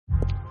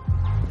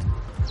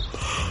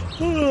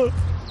The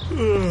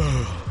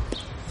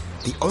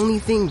only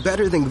thing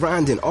better than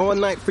grinding all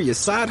night for your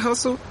side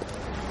hustle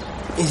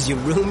is your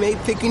roommate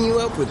picking you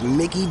up with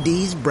Mickey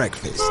D's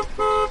breakfast.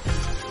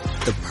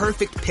 The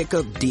perfect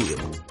pickup deal.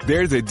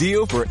 There's a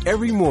deal for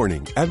every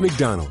morning at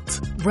McDonald's.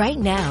 Right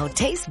now,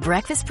 taste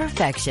breakfast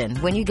perfection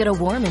when you get a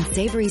warm and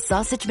savory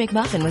sausage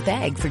McMuffin with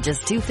egg for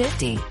just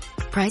 $2.50.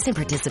 Price and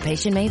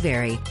participation may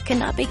vary.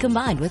 Cannot be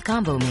combined with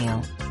combo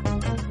meal.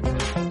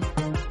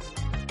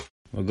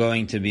 We're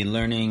going to be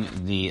learning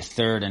the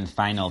third and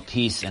final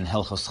piece in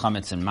Hilchos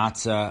Chametz and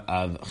Matzah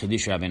of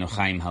Chidush Rabbeinu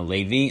Chaim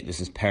Halevi. This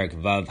is Perek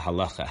Vav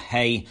Halacha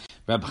Hey.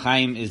 Reb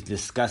Chaim is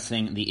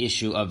discussing the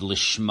issue of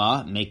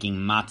lishma, making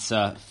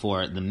matzah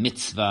for the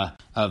mitzvah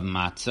of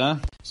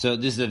matzah. So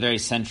this is a very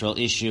central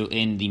issue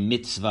in the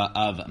mitzvah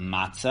of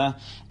matzah.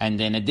 And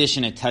in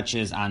addition, it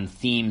touches on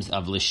themes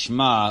of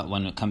lishma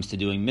when it comes to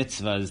doing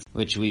mitzvahs,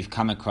 which we've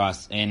come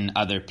across in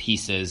other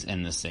pieces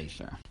in the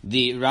Sefer.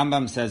 The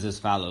Rambam says as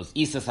follows,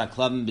 Isas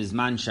haklabim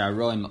bizman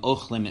sha'aroim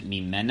ochlim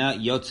mimena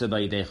yotze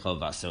b'yidei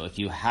chova. So if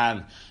you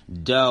have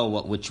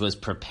dough which was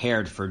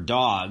prepared for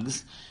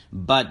dogs,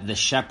 but the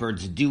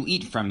shepherds do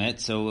eat from it,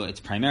 so it's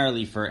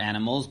primarily for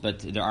animals, but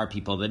there are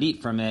people that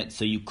eat from it,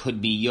 so you could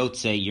be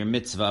yotze, your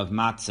mitzvah of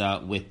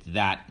matzah, with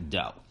that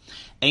dough.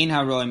 Ein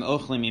haroim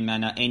ochlim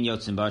mimena ein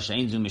yotzim basha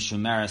ein zu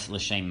mishumeres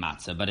l'shem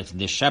matzah. But if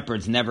the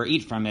shepherds never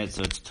eat from it,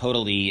 so it's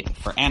totally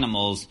for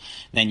animals,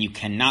 then you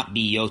cannot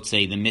be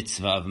yotze, the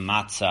mitzvah of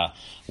matzah,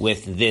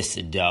 with this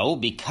dough,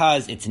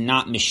 because it's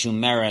not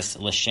mishumeres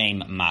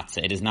l'shem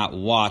matzah. It is not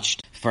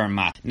watched for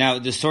matzah. Now,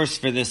 the source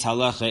for this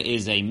halacha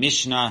is a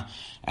Mishnah,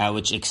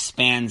 which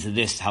expands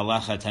this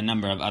halacha to a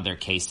number of other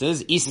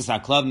cases. Isas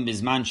haklabim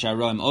bizman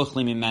sha'aroim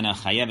ochlim mimena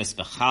chayeves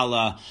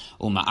b'chala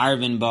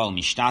u'ma'arvin ba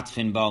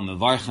u'mishtatfin ba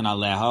u'mevarchen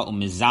aleha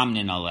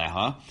u'mizamnin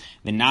aleha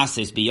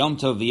v'nases b'yom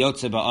tov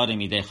v'yotze ba'adam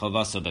yidei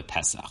chovaso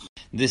b'pesach.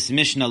 This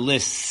Mishnah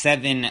lists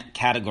 7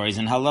 categories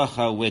in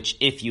halacha, which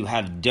if you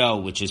have dough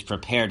which is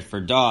prepared for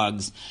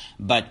dogs,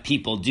 but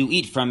people do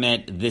eat from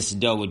it, this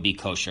dough would be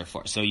kosher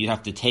for. So you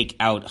have to take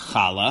out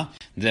challah,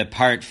 the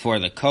part for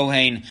the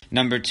kohen.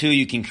 Number 2,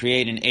 you can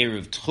create an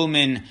eruv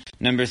tchumen.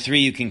 Number 3,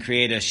 you can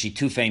create a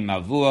shitufei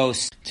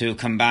mavuos to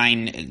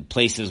combine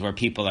places where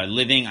people are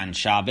living on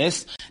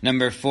Shabbos.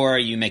 Number 4,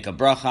 you make a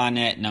bracha on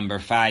it. Number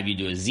 5, you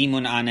do a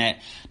zimun on it.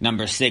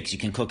 Number 6, you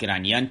can cook it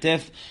on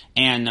Yontif.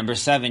 And number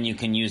 7, you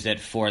can use it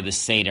for the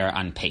Seder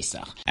on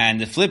Pesach.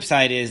 And the flip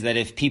side is that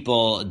if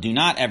people do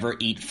not ever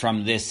eat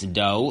from this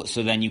dough,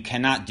 so then you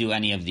cannot do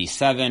any of these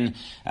 7.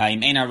 It's not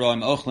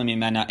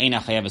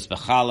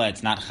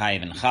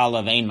chayiv in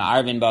challah.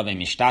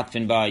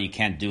 You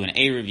can't do an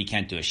eruv, you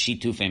can't do a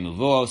shitufei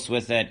muvuos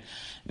with it.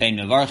 Vein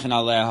mevarchen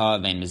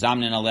aleha, vein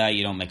mezamnin aleha,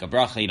 you don't make a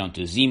bracha, you don't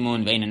do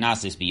zimun, vein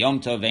nasis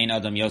b'yom tov, vein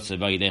adam yotze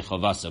b'yidei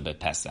chovaso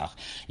b'pesach.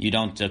 You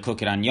don't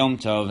cook it on Yom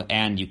Tov,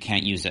 and you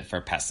can't use it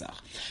for Pesach.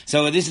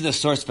 So this is the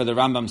source for the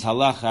Rambam's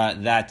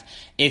halacha, that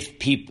if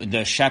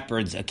the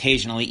shepherds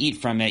occasionally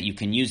eat from it, you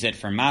can use it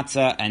for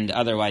matzah, and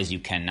otherwise you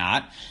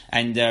cannot.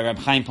 And Reb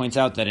Chaim points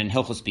out that in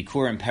Hilchos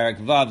Bikur and Perek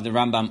Vav, the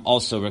Rambam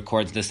also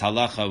records this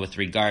halacha with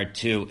regard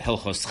to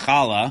Hilchos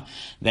Challah,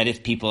 that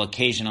if people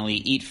occasionally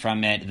eat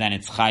from it, then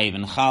it's chayiv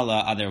and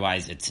challah,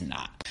 otherwise it's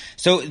not.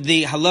 So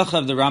the halacha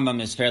of the Rambam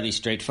is fairly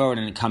straightforward,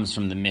 and it comes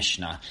from the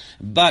Mishnah.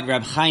 But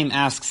Reb Chaim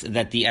asks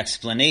that the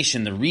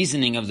explanation, the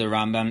reasoning of the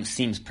Rambam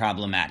seems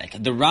problematic.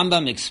 The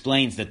Rambam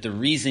explains that the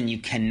reason you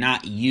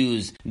cannot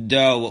use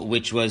dough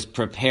which was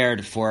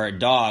prepared for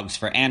dogs,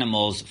 for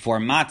animals, for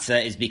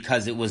matzah, is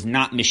because it was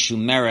not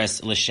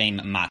mishumeres l'shem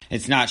matzah.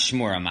 It's not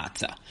shmura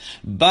matzah.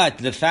 But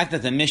the fact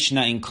that the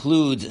Mishnah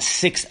includes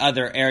 6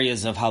 other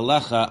areas of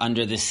halacha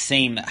under the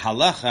same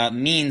halacha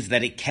means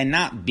that it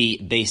cannot be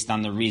based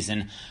on the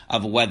reason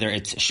of whether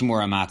it's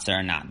shmura matzah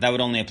or not. That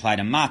would only apply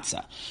to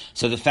matzah.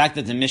 So the fact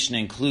that the Mishnah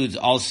includes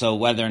also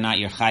whether or not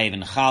you're chayiv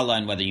and challah,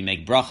 and whether you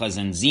make brachas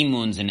and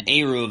zimuns and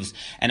eruvs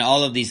and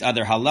all of these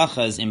other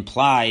halachas,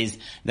 implies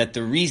that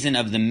the reason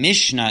of the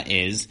Mishnah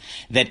is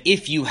that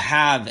if you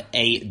have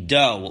a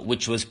dough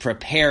which was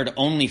prepared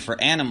only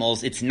for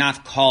animals, it's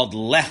not called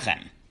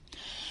lechem.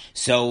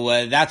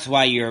 So that's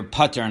why you're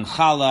pater and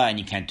challah, and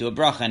you can't do a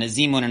bracha and a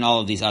zimun and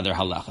all of these other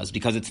halachas,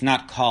 because it's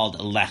not called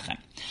lechem.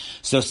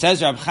 So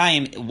says Rab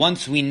Chaim,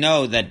 once we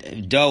know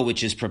that dough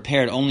which is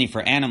prepared only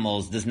for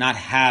animals does not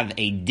have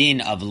a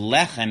din of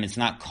lechem, it's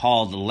not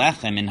called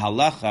lechem in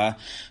halacha,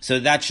 so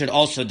that should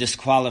also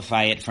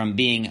disqualify it from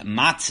being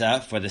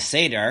matzah for the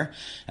Seder.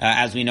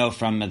 As we know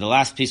from the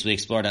last piece we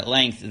explored at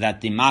length,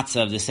 that the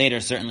matzah of the Seder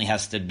certainly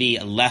has to be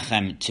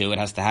lechem too. It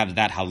has to have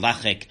that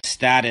halachic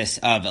status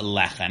of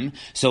lechem.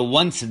 So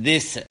once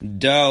this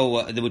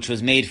dough, which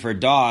was made for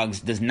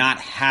dogs, does not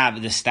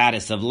have the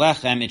status of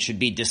lechem, it should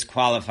be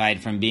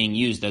disqualified from being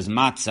used as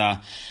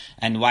matzah.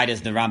 And why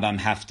does the Rambam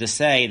have to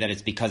say that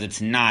it's because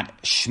it's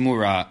not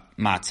shmura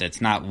matzah.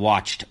 It's not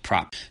watched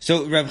properly.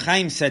 So Reb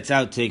Chaim sets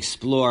out to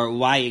explore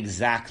why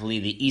exactly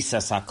the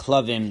isas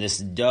haklavim, this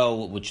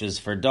dough which is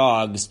for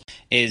dogs,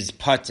 is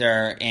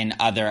pater in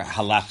other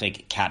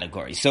halachic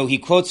categories. So he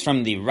quotes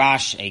from the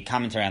Rash, a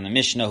commentary on the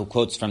Mishnah, who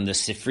quotes from the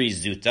Sifri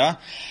Zuta,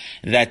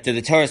 that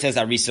the Torah says,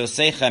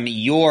 Arisosechem,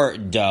 your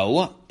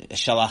dough,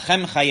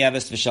 Shalachem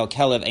chayeves v'shel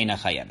kelev eina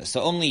chayeves.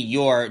 So only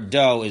your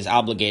dough is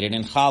obligated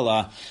in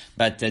challah,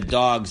 but the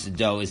dog's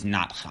dough is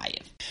not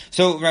chayev.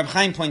 So Reb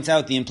Chaim points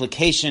out the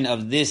implication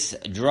of this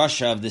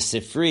drasha of the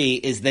Sifri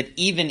is that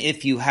even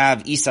if you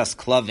have isas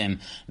klavim,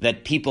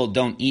 that people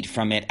don't eat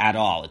from it at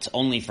all, it's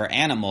only for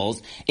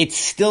animals, it's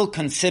still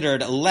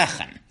considered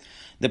lechem.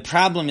 The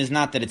problem is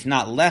not that it's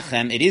not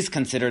lechem, it is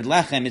considered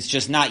lechem, it's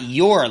just not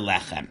your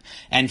lechem.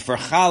 And for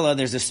challah,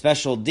 there's a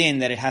special din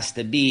that it has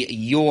to be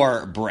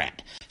your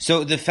bread.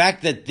 So the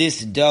fact that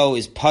this dough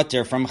is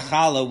pater from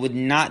challah would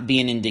not be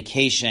an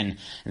indication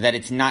that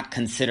it's not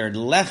considered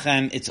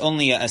lechem. It's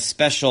only a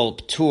special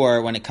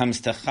ptur when it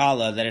comes to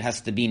challah, that it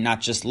has to be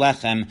not just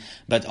lechem,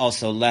 but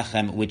also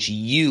lechem which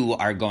you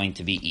are going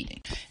to be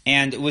eating.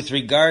 And with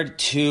regard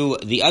to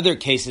the other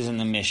cases in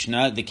the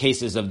Mishnah, the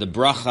cases of the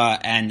bracha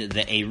and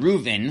the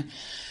eruvin,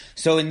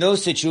 so in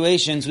those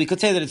situations, we could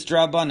say that it's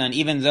Drabanan,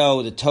 even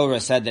though the Torah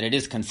said that it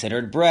is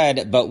considered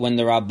bread, but when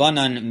the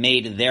Rabbanan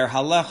made their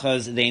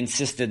halachas, they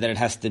insisted that it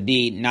has to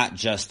be not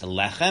just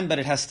lechem, but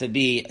it has to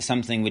be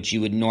something which you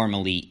would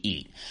normally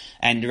eat.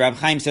 And Reb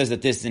Chaim says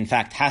that this, in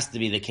fact, has to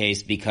be the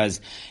case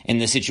because in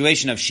the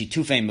situation of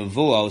shitufei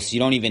mevuos, you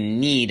don't even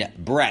need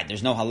bread.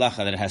 There's no halacha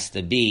that it has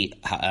to be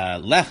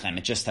lechem.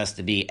 It just has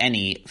to be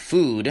any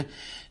food.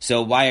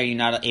 So why are you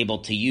not able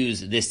to use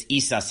this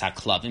isas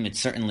haklavim? It's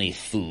certainly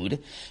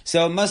food.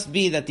 So it must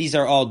be that these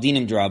are all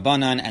dinim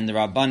d'Rabbanan, and the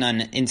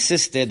Rabbanan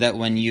insisted that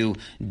when you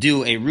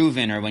do a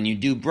reuven or when you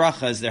do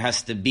brachas, there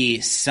has to be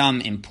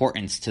some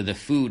importance to the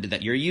food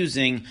that you're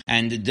using,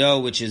 and the dough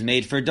which is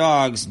made for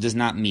dogs does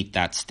not meet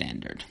that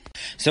standard.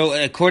 So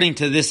according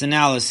to this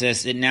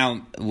analysis, it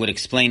now would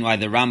explain why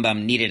the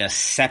Rambam needed a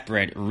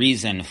separate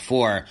reason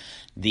for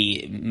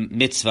the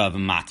mitzvah of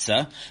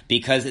matzah,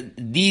 because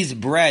these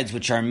breads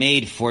which are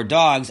made for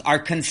dogs are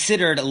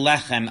considered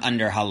lechem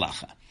under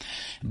halacha.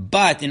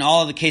 But in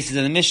all the cases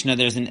of the Mishnah,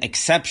 there's an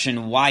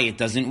exception why it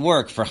doesn't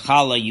work. For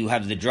challah, you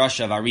have the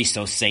drasha of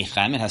ariso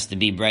seichem. It has to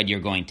be bread you're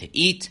going to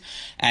eat.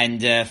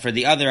 And for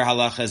the other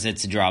halachas,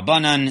 it's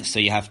drabanan, so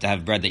you have to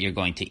have bread that you're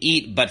going to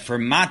eat. But for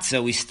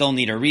matzah, we still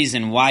need a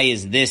reason. Why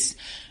is this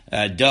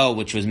dough,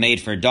 which was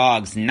made for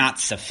dogs, not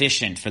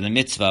sufficient for the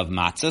mitzvah of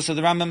matzah? So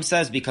the Rambam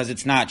says because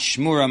it's not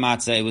shmura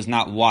matzah, it was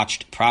not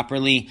watched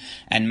properly,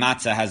 and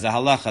matzah has a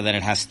halacha that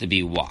it has to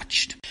be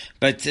watched.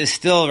 But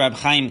still, Reb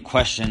Chaim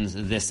questions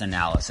this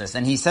analysis,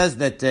 and he says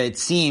that it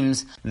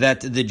seems that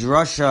the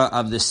drasha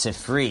of the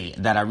Sifri,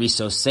 that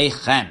ariso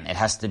seichem, it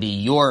has to be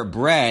your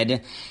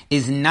bread,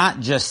 is not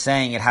just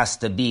saying it has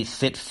to be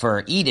fit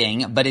for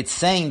eating, but it's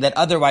saying that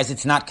otherwise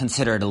it's not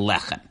considered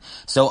lechem.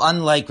 So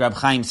unlike Reb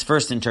Chaim's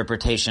first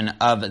interpretation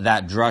of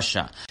that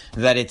drasha,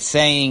 that it's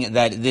saying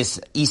that this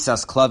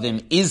isas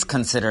klavim is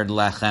considered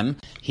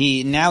lechem,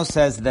 he now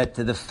says that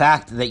the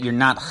fact that you're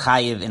not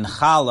chayiv in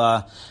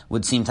challah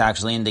would seem to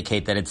actually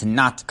indicate that it's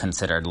not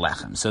considered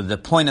lechem. So the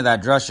point of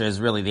that drasha is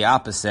really the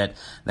opposite,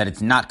 that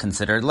it's not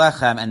considered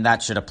lechem, and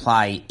that should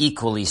apply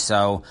equally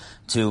so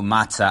to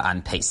matzah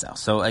on Pesach.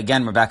 So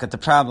again, we're back at the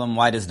problem.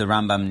 Why does the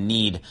Rambam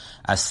need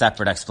a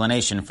separate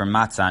explanation for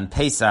matzah on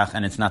Pesach,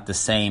 and it's not the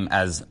same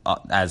as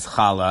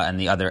challah and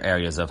the other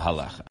areas of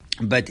halacha?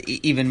 But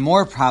even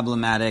more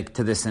problematic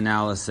to this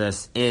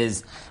analysis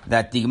is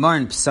that the Gemara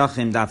in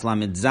Pesachim Daf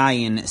Lamed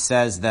Zayin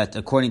says that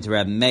according to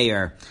Reb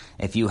Meir,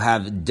 if you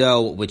have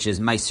dough which is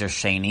Meiser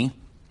Sheni,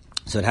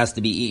 so it has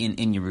to be eaten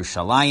in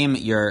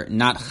Yerushalayim, you're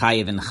not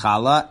chayiv in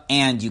challah,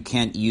 and you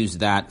can't use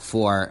that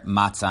for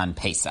matzah on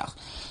Pesach.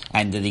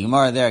 And the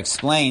Gemara there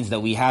explains that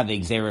we have a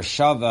Gzeira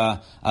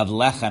Shava of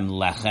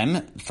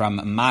lechem from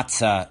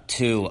matzah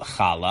to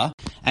challah.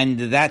 And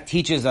that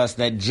teaches us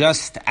that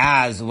just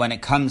as when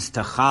it comes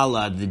to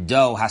challah, the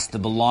dough has to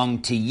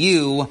belong to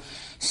you,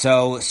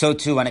 so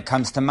too when it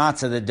comes to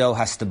matzah, the dough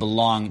has to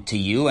belong to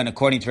you. And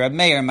according to Reb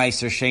Meir,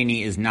 Meiser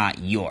Sheni is not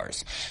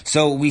yours.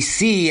 So we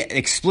see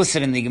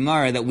explicit in the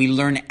Gemara that we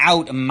learn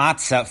out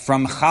matzah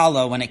from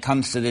challah when it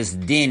comes to this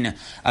din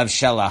of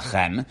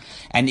shelachem.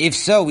 And if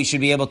so, we should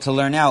be able to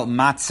learn out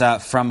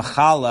matzah from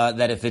challah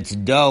that if it's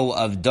dough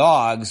of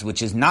dogs,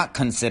 which is not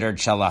considered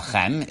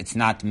shelachem, it's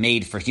not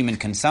made for human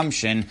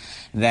consumption,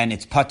 then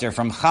it's pater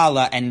from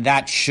challah, and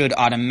that should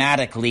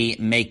automatically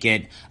make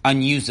it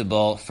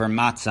unusable for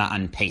matzah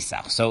on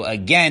Pesach. So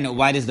again,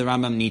 why does the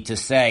Rambam need to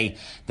say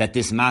that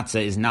this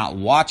matzah is not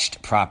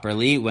watched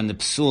properly when the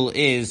psul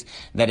is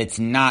that it's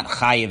not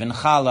chayiv in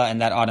challah,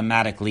 and that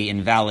automatically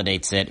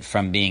invalidates it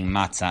from being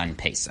matzah on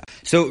Pesach?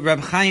 So Reb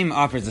Chaim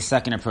offers a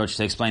second approach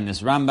to explain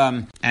this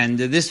Rambam, and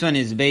this one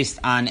is based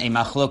on a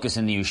machlokus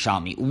in the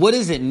Yerushalmi. What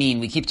does it mean?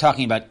 We keep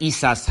talking about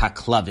isas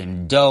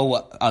haklavim,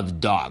 dough of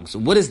dogs.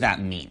 What does that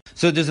mean?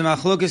 So there's a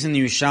machlokus in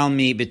the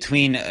Yerushalmi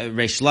between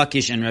Reish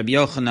Lakish and Rabbi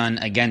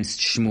Yochanan against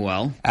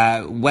Shmuel,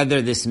 whether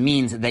either this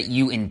means that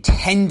you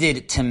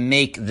intended to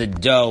make the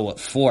dough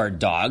for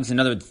dogs, in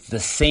other words, the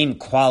same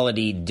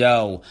quality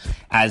dough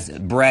as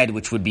bread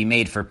which would be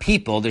made for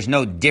people. There's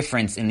no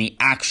difference in the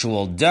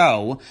actual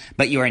dough,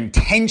 but your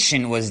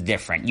intention was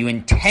different. You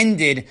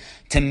intended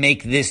to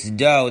make this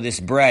dough, this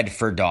bread,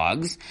 for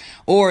dogs.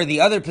 Or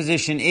the other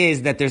position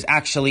is that there's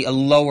actually a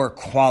lower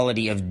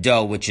quality of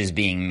dough which is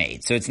being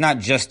made. So it's not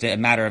just a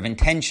matter of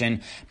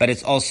intention, but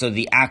it's also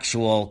the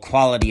actual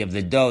quality of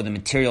the dough. The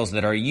materials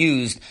that are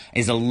used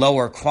is a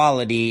lower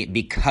quality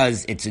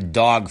because it's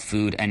dog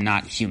food and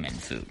not human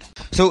food.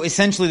 So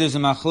essentially there's a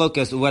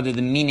machlokas whether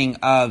the meaning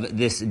of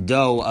this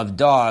dough of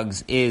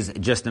dogs is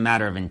just a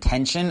matter of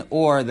intention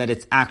or that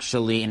it's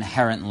actually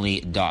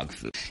inherently dog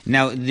food.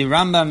 Now the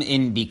Rambam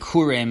in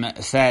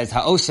Bikurim says,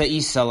 Ha'osa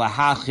isa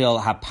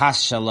lahachil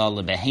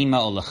hapashala lebehema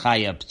o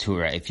lechaya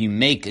ptura. If you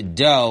make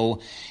dough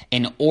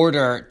in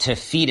order to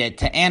feed it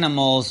to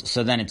animals,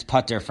 so then it's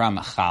pater from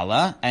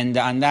chala, and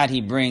on that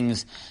he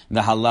brings the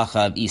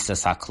halacha of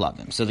Isas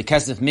HaKlavim. So the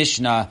Kesef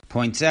Mishnah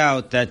points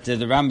out that the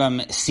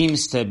Rambam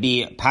seems to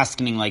be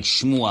paskening like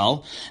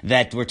Shmuel,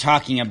 that we're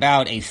talking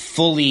about a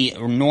fully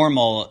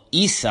normal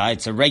Isa,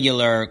 it's a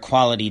regular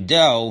quality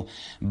dough,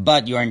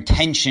 but your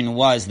intention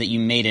was that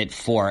you made it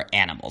for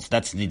animals.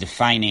 That's the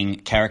defining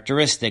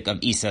characteristic of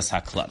Isas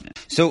HaKlavim.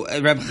 So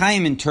Reb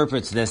Chaim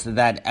interprets this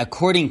that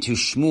according to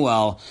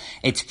Shmuel,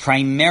 it's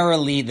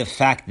primarily the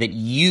fact that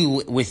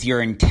you, with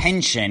your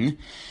intention,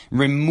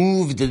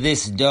 removed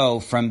this dough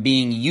from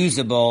being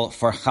usable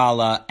for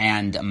challah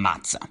and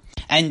matzah.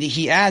 And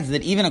he adds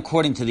that even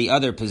according to the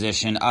other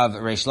position of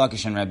Reish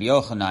Lakish and Rabbi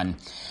Yochanan,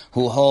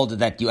 who hold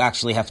that you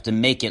actually have to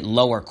make it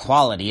lower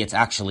quality, it's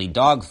actually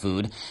dog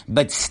food,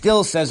 but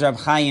still, says Reb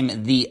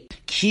Chaim, the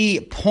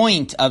key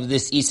point of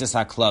this Isas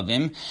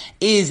HaKlavim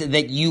is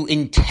that you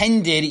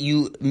intended,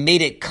 you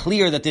made it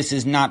clear that this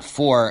is not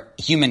for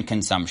human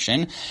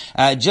consumption,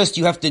 just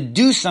you have to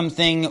do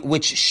something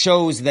which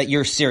shows that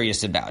you're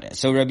serious about it.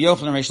 So Rabbi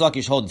Yochanan and Reish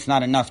Lakish hold it's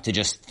not enough to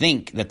just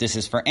think that this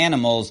is for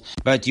animals,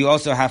 but you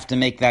also have to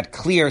make that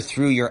clear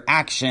through your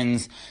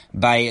actions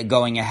by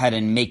going ahead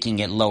and making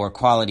it lower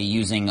quality,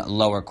 using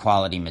lower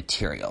quality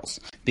materials.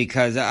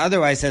 Because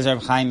otherwise, says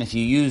Reb Chaim, if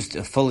you used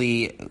a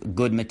fully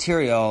good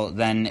material,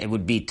 then it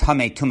would be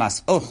tamei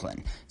tumas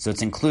ochlin. So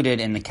it's included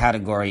in the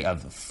category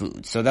of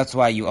food. So that's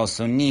why you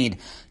also need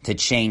to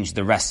change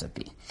the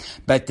recipe.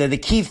 But the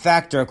key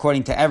factor,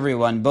 according to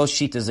everyone, both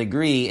shittas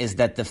agree, is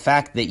that the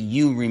fact that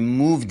you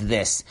removed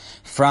this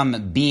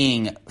from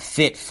being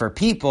fit for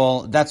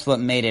people, that's what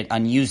made it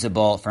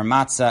unusable for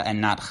matzah and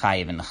not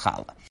chayiv and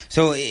challah.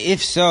 So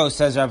if so,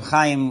 says Reb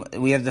Chaim,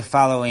 we have the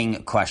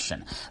following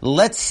question.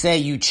 Let's say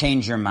you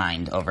change your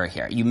mind over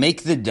here. You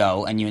make the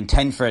dough and you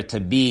intend for it to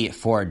be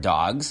for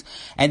dogs,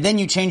 and then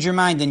you change your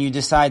mind and you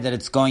decide that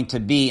it's going to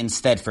be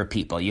instead for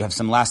people. You have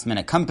some last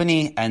minute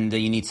company and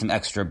you need some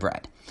extra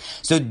bread.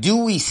 So do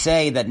we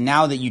say that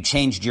now that you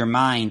changed your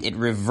mind, it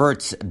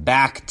reverts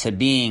back to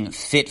being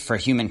fit for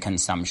human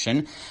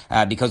consumption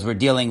because we're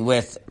dealing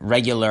with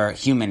regular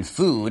human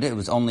food? It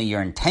was only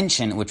your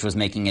intention which was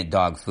making it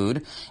dog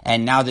food.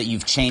 And now that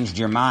you've changed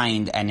your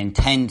mind and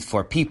intend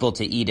for people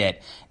to eat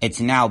it, it's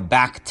now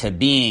back to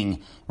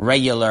being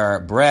regular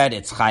bread.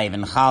 It's chayiv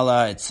and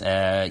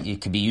challah.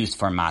 It could be used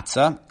for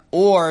matzah.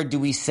 Or do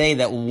we say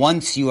that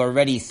once you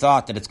already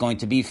thought that it's going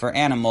to be for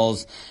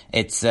animals,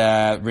 it's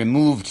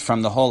removed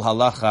from the whole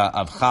halacha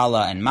of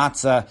challah and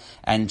matzah,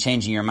 and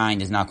changing your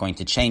mind is not going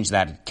to change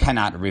that? It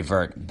cannot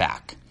revert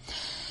back.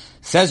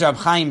 Says Reb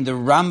Chaim, the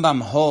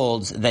Rambam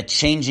holds that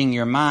changing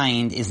your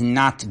mind is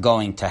not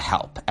going to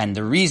help. And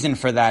the reason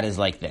for that is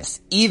like this.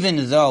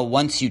 Even though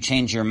once you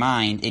change your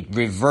mind, it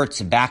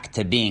reverts back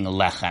to being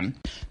lechem.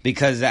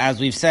 Because as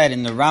we've said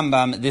in the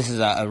Rambam, this is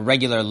a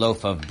regular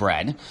loaf of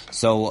bread.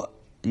 So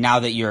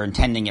now that you're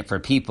intending it for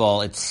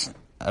people, it's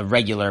a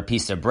regular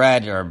piece of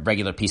bread or a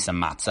regular piece of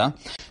matzah.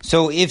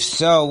 So if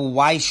so,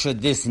 why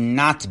should this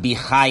not be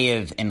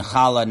chayiv in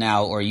challah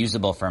now or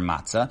usable for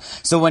matzah?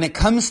 So when it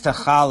comes to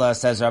challah,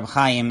 says Reb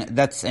Chaim,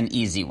 that's an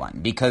easy one,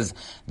 because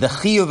the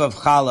chiyuv of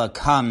challah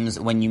comes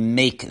when you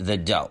make the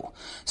dough.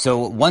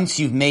 So once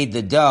you've made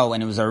the dough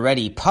and it was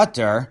already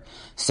pater,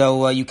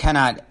 so you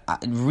cannot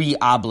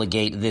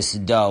re-obligate this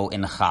dough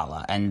in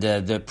challah. And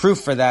the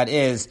proof for that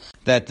is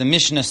that the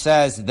Mishnah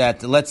says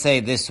that, let's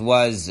say this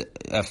was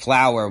a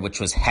flour which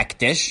was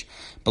hektish,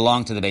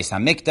 belonged to the Beis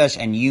HaMikdash,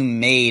 and you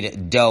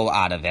made dough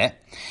out of it,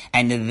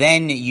 and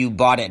then you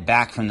bought it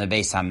back from the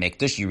Beis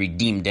HaMikdash, you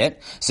redeemed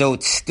it, so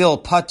it's still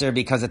pater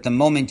because at the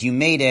moment you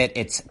made it,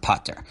 it's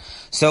pater.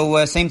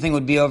 So same thing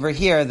would be over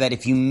here, that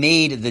if you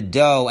made the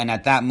dough and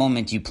at that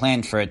moment you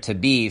planned for it to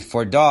be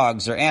for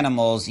dogs or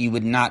animals, you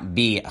would not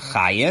be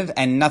chayiv,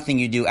 and nothing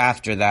you do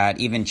after that,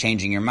 even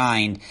changing your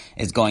mind,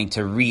 is going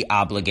to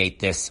re-obligate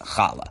this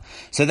challah.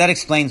 So that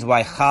explains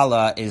why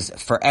challah is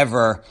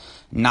forever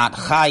not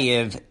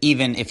chayiv,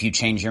 even if you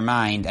change your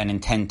mind and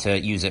intend to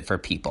use it for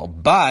people.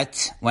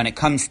 But when it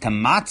comes to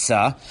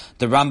matzah,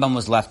 the Rambam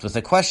was left with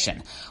a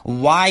question.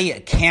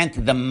 Why can't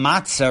the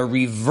matzah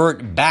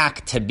revert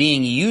back to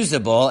being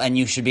usable, and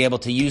you should be able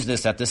to use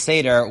this at the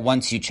Seder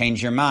once you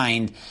change your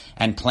mind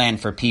and plan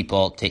for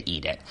people to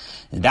eat it?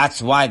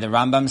 That's why the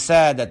Rambam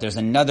said that there's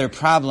another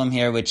problem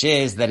here, which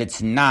is that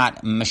it's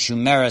not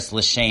meshumeres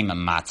l'shem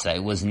matzah.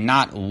 It was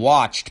not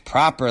watched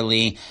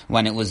properly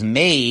when it was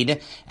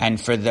made,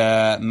 and for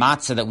the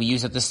matzah that we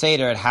use at the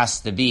Seder, it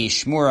has to be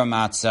shmura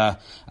matzah,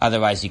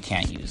 otherwise you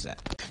can't use it.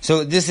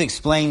 So this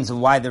explains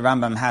why the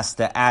Rambam has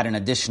to add an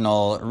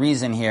additional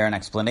reason here, an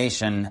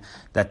explanation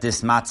that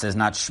this matzah is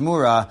not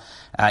shmura,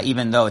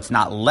 even though it's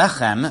not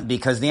lechem,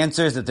 because the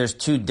answer is that there's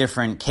two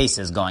different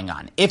cases going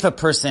on. If a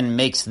person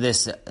makes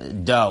this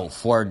dough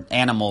for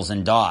animals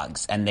and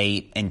dogs, and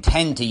they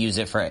intend to use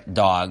it for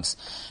dogs,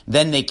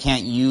 then they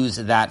can't use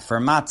that for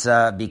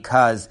matzah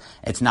because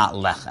it's not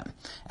lechem.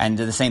 And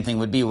the same thing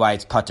would be why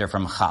it's pater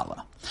from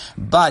challah.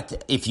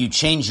 But if you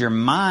change your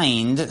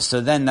mind,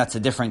 so then that's a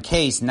different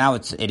case. Now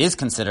it is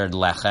considered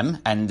lechem,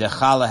 and the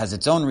challah has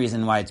its own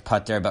reason why it's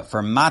pater, but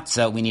for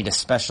matzah we need a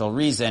special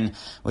reason,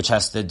 which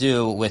has to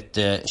do with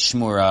the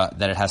shmura,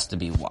 that it has to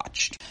be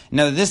watched.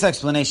 Now this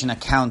explanation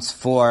accounts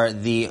for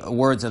the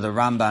words of the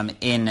Rambam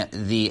in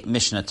the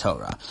Mishnah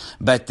Torah.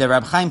 But the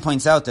Rab Chaim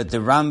points out that the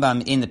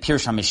Rambam in the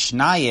Pirush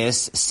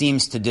HaMishnayos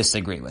seems to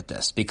disagree with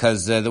this,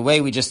 because the way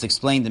we just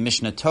explained the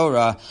Mishnah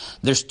Torah,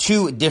 there's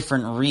two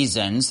different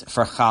reasons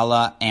for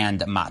challah and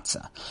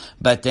matzah.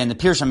 But in the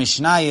Pirush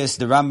HaMishnayos,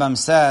 the Rambam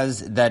says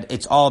that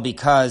it's all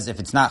because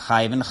if it's not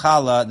chayiv in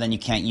challah, then you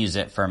can't use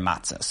it for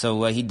matzah.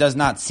 So he does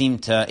not seem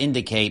to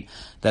indicate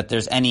that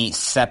there's any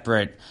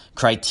separate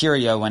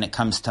criteria when it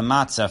comes to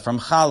matzah from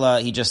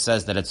challah. He just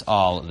says that it's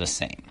all the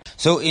same.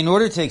 So in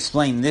order to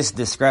explain this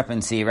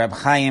discrepancy, Reb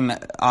Chaim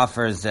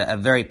offers a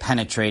very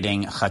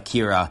penetrating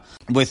chakira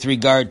with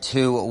regard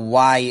to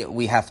why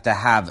we have to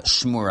have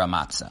shmura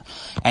matzah.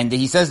 And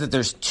he says that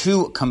there's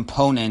two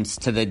components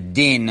to the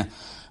din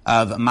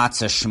of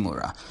matzah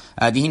shmura.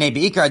 Dihine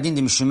beikar adin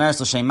dim shumeres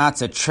l'shem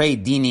matzah trei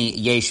dini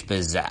yesh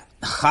bezeh.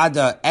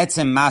 Chada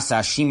etzem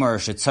masa shimur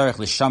shetzarich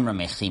l'shamra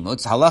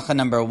mechimutz. Halacha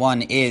number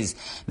one is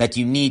that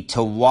you need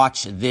to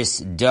watch this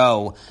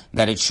dough,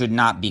 that it should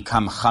not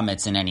become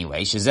chametz in any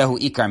way. Shezehu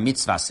ikar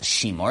mitzvahs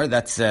shimur.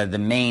 That's the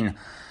main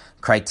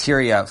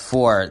criteria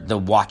for the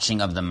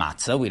watching of the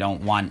matzah. We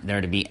don't want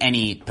there to be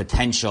any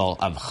potential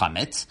of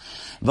chametz.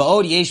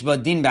 But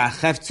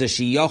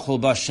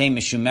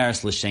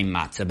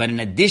in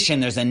addition,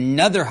 there's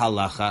another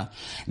halacha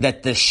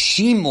that the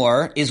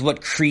shimur is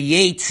what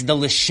creates the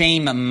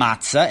l'shem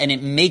matzah, and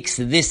it makes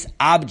this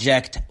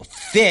object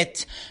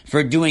fit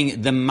for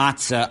doing the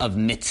matzah of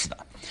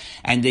mitzvah.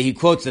 And he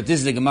quotes that this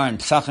is the Gemara in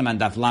Pesachim and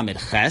Daf Lamed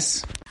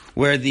Ches,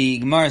 where the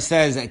Gemara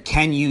says,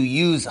 can you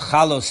use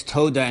chalos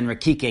toda and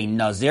rakike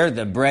nazir,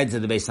 the breads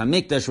of the Beis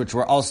HaMikdash, which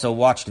were also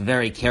watched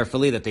very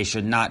carefully, that they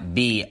should not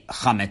be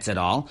chametz at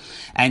all.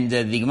 And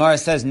the Gemara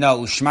says, no,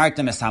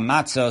 ushmartem es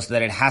hamatzos,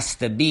 that it has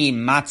to be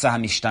matzah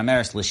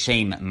hamishtameres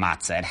l'shem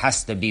matzah. It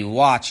has to be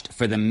watched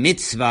for the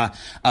mitzvah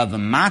of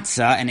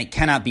matzah, and it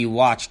cannot be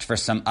watched for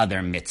some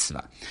other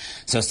mitzvah.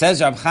 So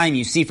says Rab Chaim,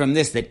 you see from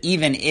this that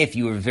even if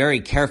you were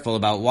very careful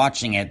about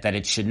watching it, that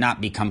it should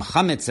not become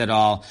chametz at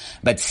all,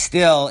 but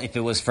still, if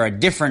it was for a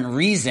different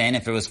reason,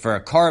 if it was for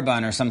a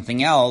korban or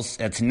something else,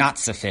 it's not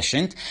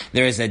sufficient.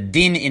 There is a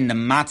din in the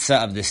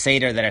matzah of the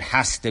Seder that it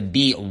has to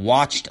be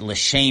watched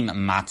l'shem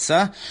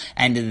matzah,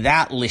 and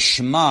that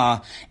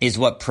lishma is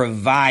what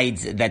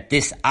provides that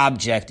this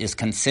object is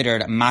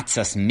considered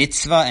matzah's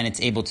mitzvah, and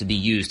it's able to be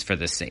used for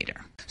the Seder.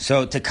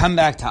 So to come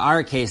back to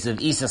our case of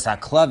Isas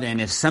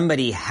HaKlavim, if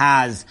somebody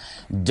has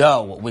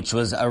dough which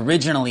was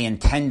originally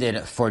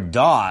intended for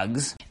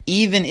dogs,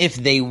 even if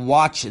they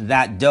watch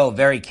that dough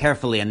very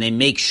carefully and they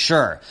make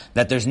sure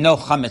that there's no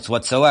chametz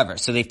whatsoever,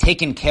 so they've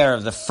taken care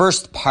of the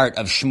first part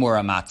of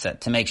shmura matzah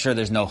to make sure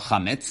there's no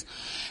chametz,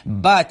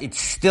 but it's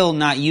still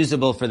not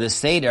usable for the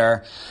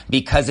Seder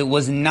because it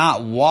was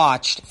not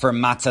watched for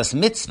matzah's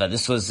mitzvah.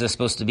 This was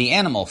supposed to be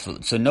animal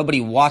food, so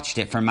nobody watched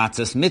it for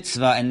matzah's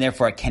mitzvah, and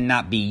therefore it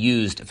cannot be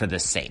used for the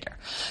Seder.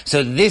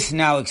 So this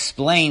now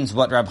explains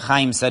what Rab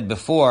Chaim said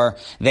before,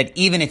 that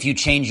even if you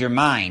change your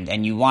mind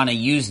and you want to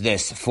use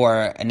this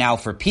for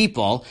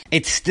people,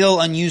 it's still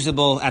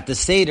unusable at the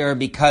Seder,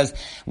 because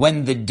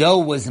when the dough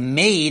was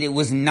made, it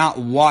was not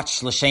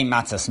watched l'shem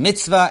matzah's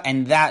mitzvah,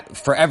 and that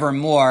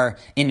forevermore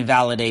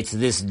invalidates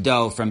this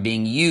dough from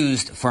being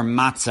used for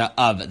matzah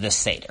of the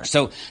Seder.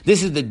 So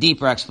this is the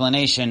deeper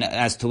explanation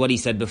as to what he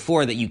said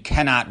before, that you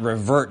cannot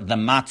revert the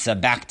matzah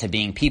back to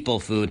being people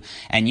food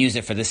and use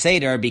it for the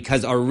Seder,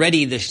 because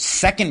already the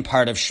second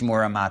part of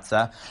shmura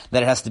matzah,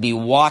 that it has to be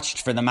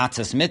watched for the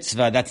matzah's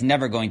mitzvah, that's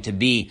never going to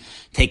be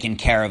taken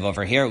care of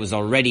over here. It was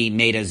already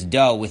made as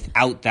dough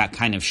without that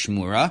kind of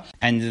shmura,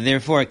 and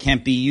therefore it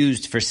can't be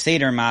used for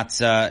Seder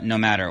matzah no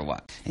matter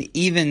what.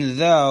 Even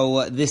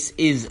though this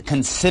is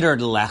considered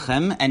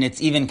lechem, lechem, and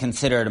it's even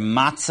considered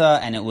matzah,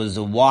 and it was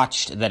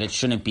watched that it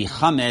shouldn't be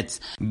chametz,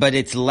 but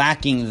it's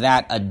lacking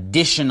that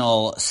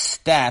additional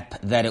step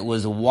that it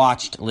was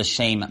watched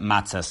l'shem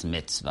matzahs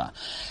mitzvah.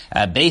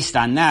 Based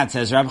on that,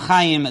 says Rab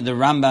Chaim, the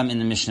Rambam in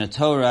the Mishnah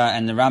Torah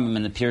and the Rambam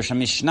in the Pirush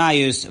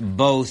HaMishnayos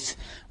both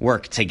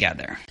work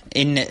together.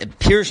 In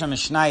Pirush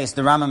HaMishnayos,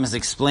 the Rambam is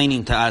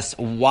explaining to us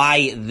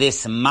why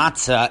this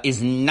matzah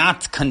is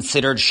not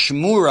considered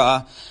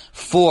shmura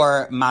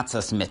for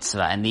matzah's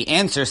mitzvah. And the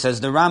answer, says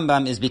the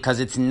Rambam, is because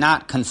it's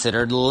not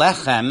considered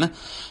lechem,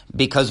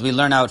 because we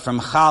learn out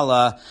from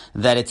challah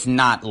that it's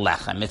not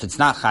lechem. If it's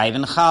not chayiv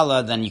in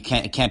challah, then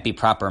it can't be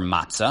proper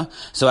matzah.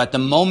 So at the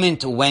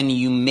moment when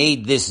you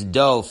made this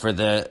dough for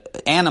the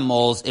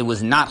animals, it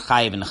was not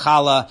chayiv in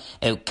challah.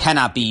 It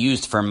cannot be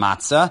used for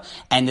matzah,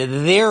 and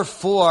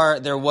therefore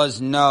there was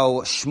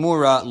no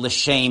shmura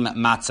l'shem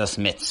matzah's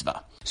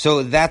mitzvah.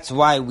 So that's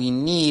why we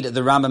need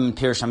the Rambam in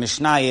Pirush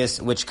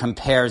HaMishnayos, which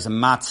compares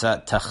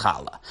matzah to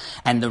challah.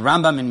 And the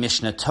Rambam in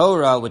Mishnah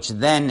Torah, which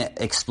then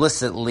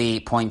explicitly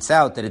points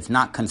out that it's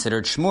not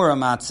considered shmura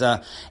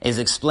matzah, is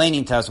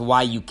explaining to us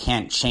why you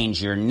can't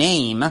change your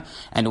name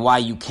and why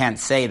you can't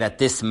say that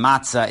this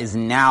matzah is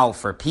now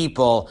for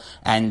people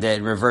and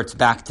it reverts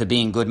back to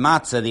being good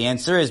matzah. The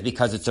answer is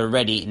because it's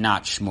already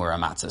not shmura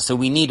matzah. So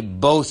we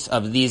need both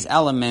of these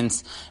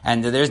elements,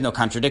 and there's no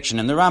contradiction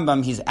in the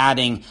Rambam. He's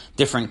adding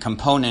different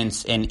components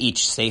in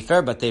each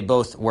sefer, but they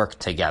both work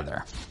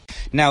together.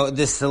 Now,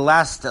 this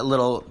last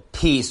little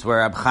piece where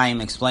Rab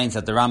Chaim explains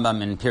that the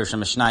Rambam and Pirush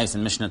HaMishnayos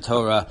and Mishnah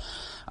Torah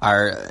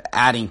are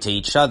adding to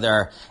each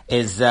other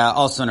is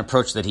also an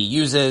approach that he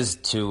uses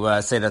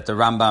to say that the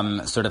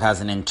Rambam sort of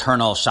has an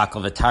internal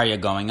shakel v'tarya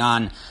going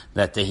on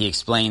that he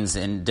explains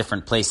in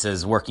different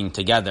places working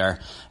together.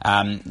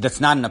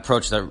 That's not an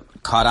approach that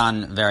caught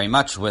on very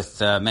much with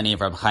many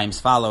of Rab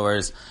Chaim's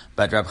followers,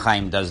 but Rab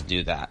Chaim does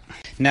do that.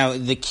 Now,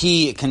 the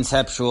key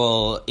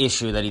conceptual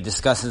issue that he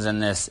discusses in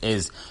this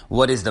is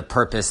what is the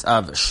purpose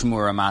of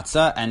Shmura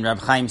Matzah, and Rab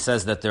Chaim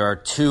says that there are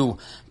two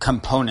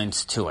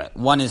components to it.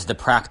 One is the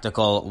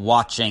practical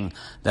watching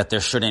that there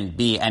shouldn't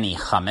be any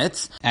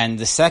chametz, and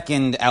the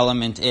second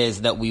element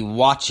is that we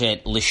watch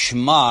it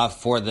lishma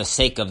for the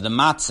sake of the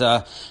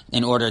matzah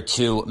in order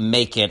to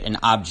make it an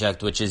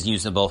object which is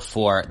usable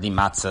for the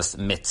matzah's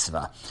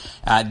mitzvah.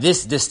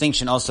 This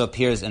distinction also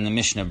appears in the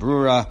Mishnah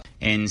Brura,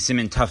 in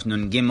Siman Taf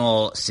Nun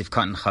Gimel,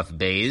 Sifkat and Chaf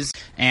Beis,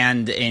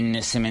 and in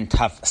Siman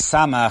Taf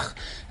Samach,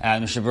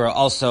 Mishnah Brura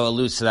also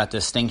alludes to that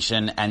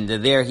distinction, and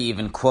there he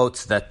even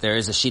quotes that there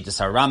is a Shittas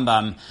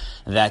HaRambam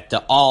that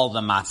all the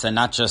matzah,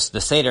 not just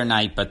the Seder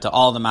night, but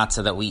all the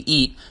matzah that we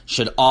eat,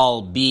 should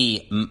all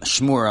be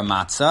Shmura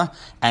matzah,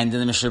 and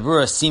the Mishnah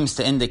Brura seems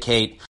to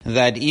indicate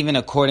that even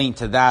according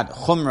to that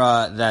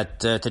chumrah, that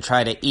to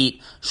try to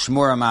eat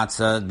Shmura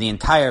matzah the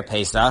entire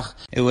Pesach,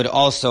 it would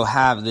also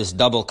have this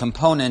double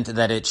component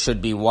that it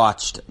should be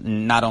watched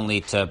not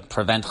only to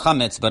prevent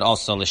chametz, but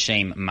also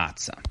l'shem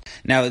matzah.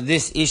 Now,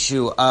 this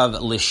issue of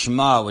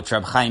lishma, which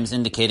Rab Chaim is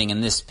indicating in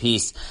this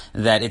piece,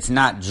 that it's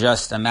not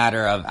just a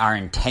matter of our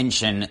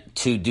intention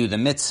to do the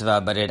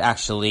mitzvah, but it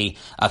actually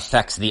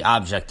affects the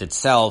object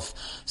itself.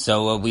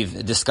 So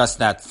we've discussed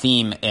that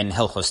theme in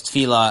Hilchos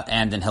Tefillah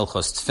and in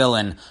Hilchos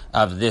Tefillin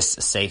of this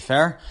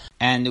sefer.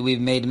 And we've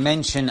made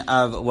mention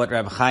of what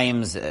Rab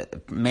Chaim's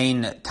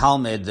main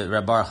Talmud,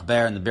 Rab Baruch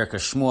Ber in the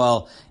Birkas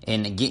Shmuel,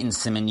 in Gittin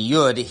Siman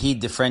Yud, he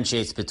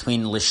differentiates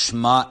between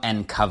lishma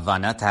and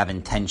kavana, to have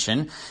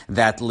intention.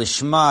 That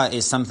lishma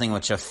is something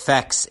which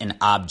affects an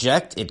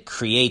object, it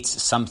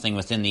creates something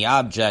within the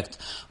object,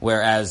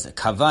 whereas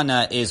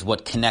kavana is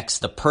what connects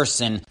the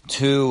person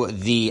to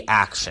the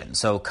action.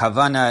 So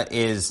kavana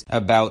is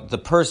about the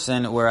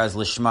person, whereas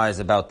lishma is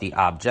about the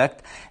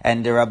object.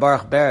 And the Rab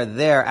Baruch Ber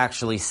there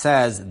actually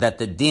says that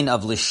the din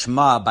of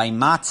lishma by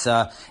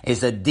matzah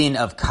is a din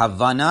of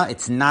kavana.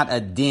 It's not a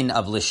din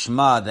of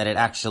lishma that it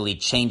actually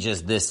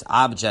changes this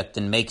object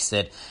and makes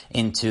it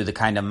into the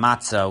kind of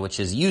matzah which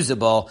is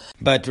usable,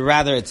 but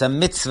rather it's a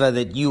mitzvah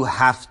that you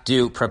have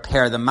to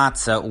prepare the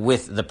matzah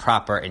with the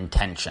proper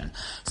intention.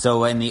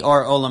 So in the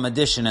Or Olam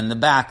edition in the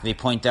back, they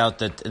point out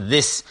that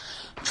this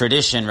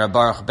tradition Rab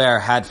Baruch Ber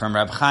had from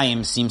Rab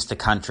Chaim seems to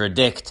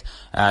contradict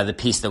the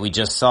piece that we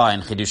just saw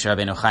in Chidush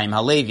Rabbeinu Chaim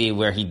Halevi,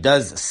 where he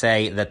does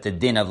say that the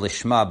din of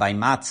lishma by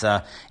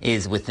matzah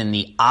is within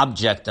the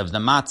object of the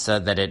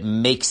matzah, that it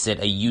makes it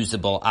a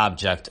usable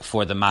object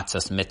for the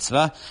matzah's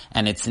mitzvah,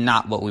 and it's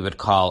not what we would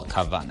call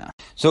kavana.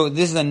 So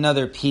this is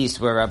another piece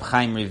where Rab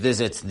Chaim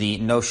revisits the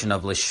notion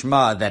of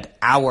lishma, that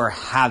our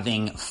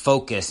having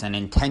focus and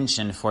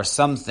intention for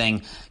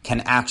something can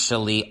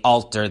actually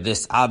alter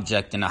this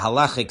object in a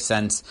halachic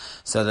sense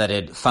so that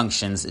it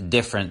functions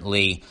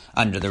differently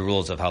under the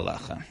rules of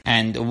halacha.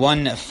 And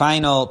one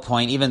final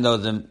point, even though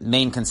the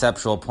main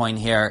conceptual point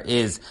here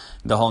is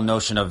the whole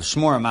notion of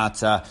shmura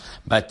matzah,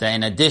 but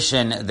in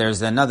addition,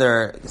 there's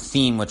another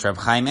theme which Rab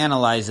Chaim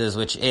analyzes,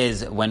 which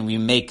is when we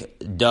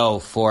make dough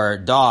for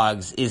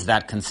dogs, is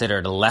that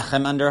considered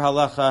lechem under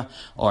halacha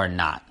or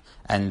not?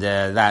 And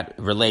that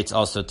relates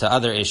also to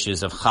other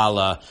issues of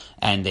challah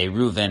and a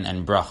Reuven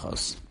and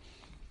brachos.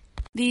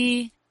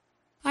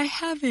 I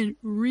haven't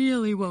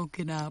really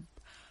woken up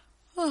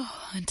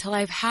until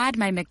I've had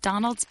my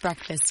McDonald's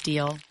breakfast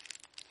deal.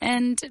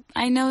 And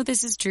I know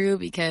this is true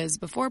because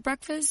before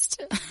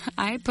breakfast,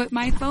 I put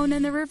my phone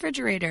in the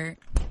refrigerator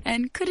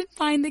and couldn't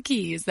find the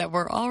keys that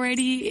were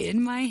already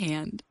in my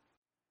hand.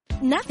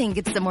 Nothing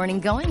gets the morning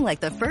going like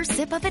the first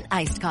sip of an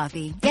iced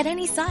coffee. Get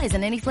any size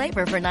and any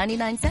flavor for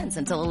 99 cents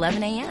until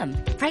 11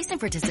 a.m. Price and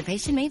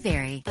participation may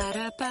vary.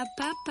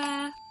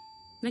 Ba-da-ba-ba-ba.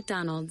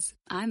 McDonald's.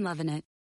 I'm loving it.